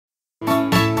I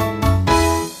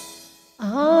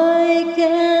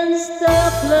can't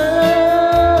stop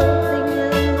loving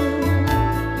you.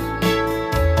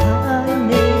 I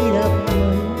made up my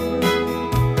mind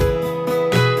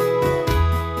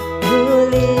to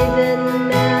live in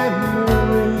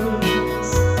memories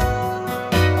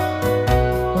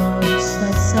of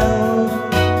such a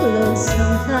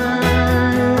lonesome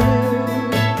time.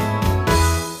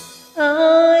 I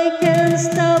can't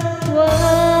stop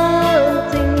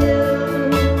wanting you.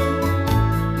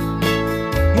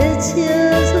 It's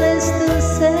useless to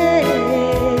say,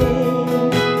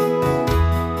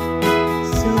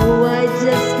 so I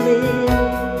just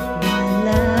live my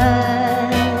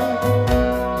life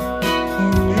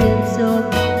in dreams of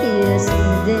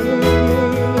yesterday.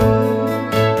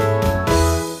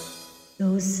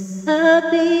 Those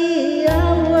happy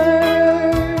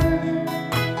hours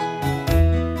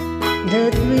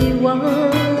that we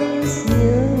once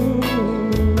knew,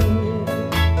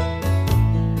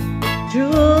 true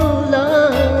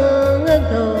long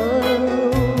ago,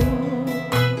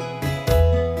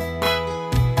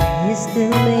 they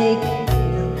still make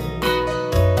love.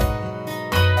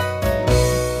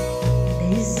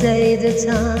 They say the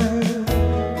time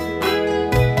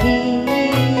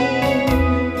heals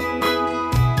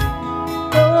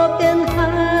broken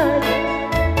heart,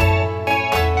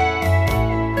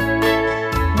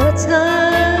 but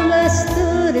time has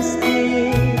stood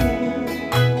still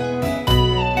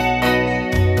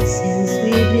since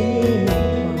we've been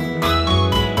apart.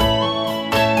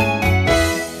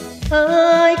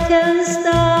 I can't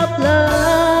stop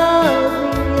loving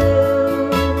you.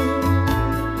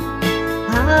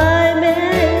 I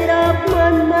made up my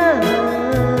mind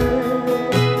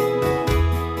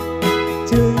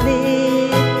to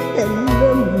live in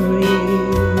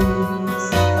memories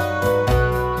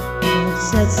of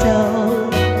such a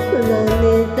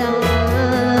lonely time.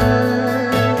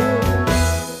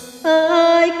 I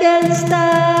can't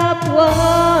stop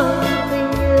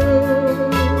wanting you.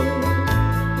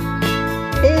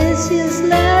 It's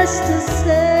useless to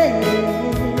say,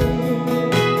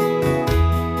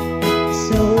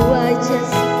 so I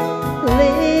just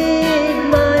live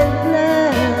my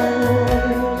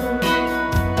life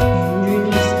in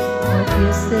dreams of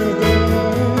yesterday.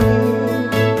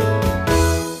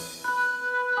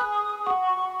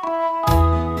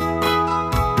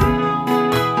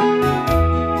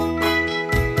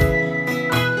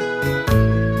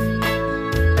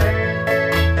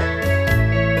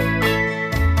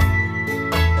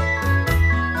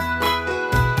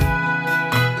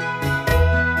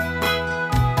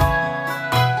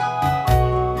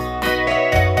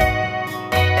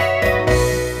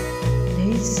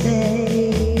 They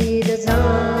say the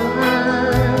time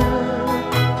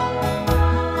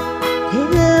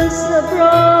heals a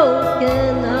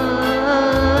broken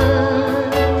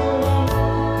heart,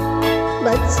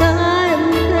 but time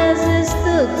has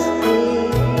stood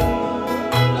still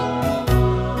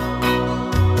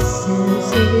since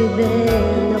we've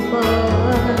been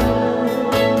apart.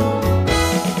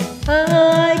 I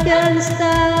can't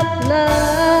stop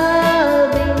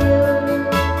loving you,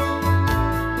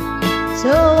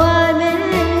 so I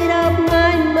made up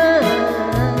my mind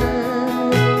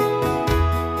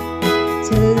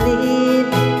to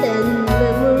live in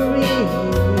memories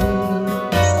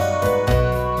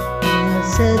of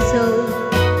such a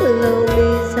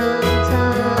lonely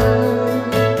sometime.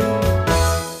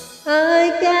 I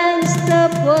can't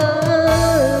stop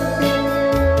wanting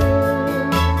you.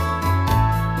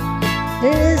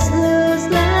 It's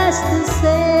useless to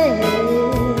say,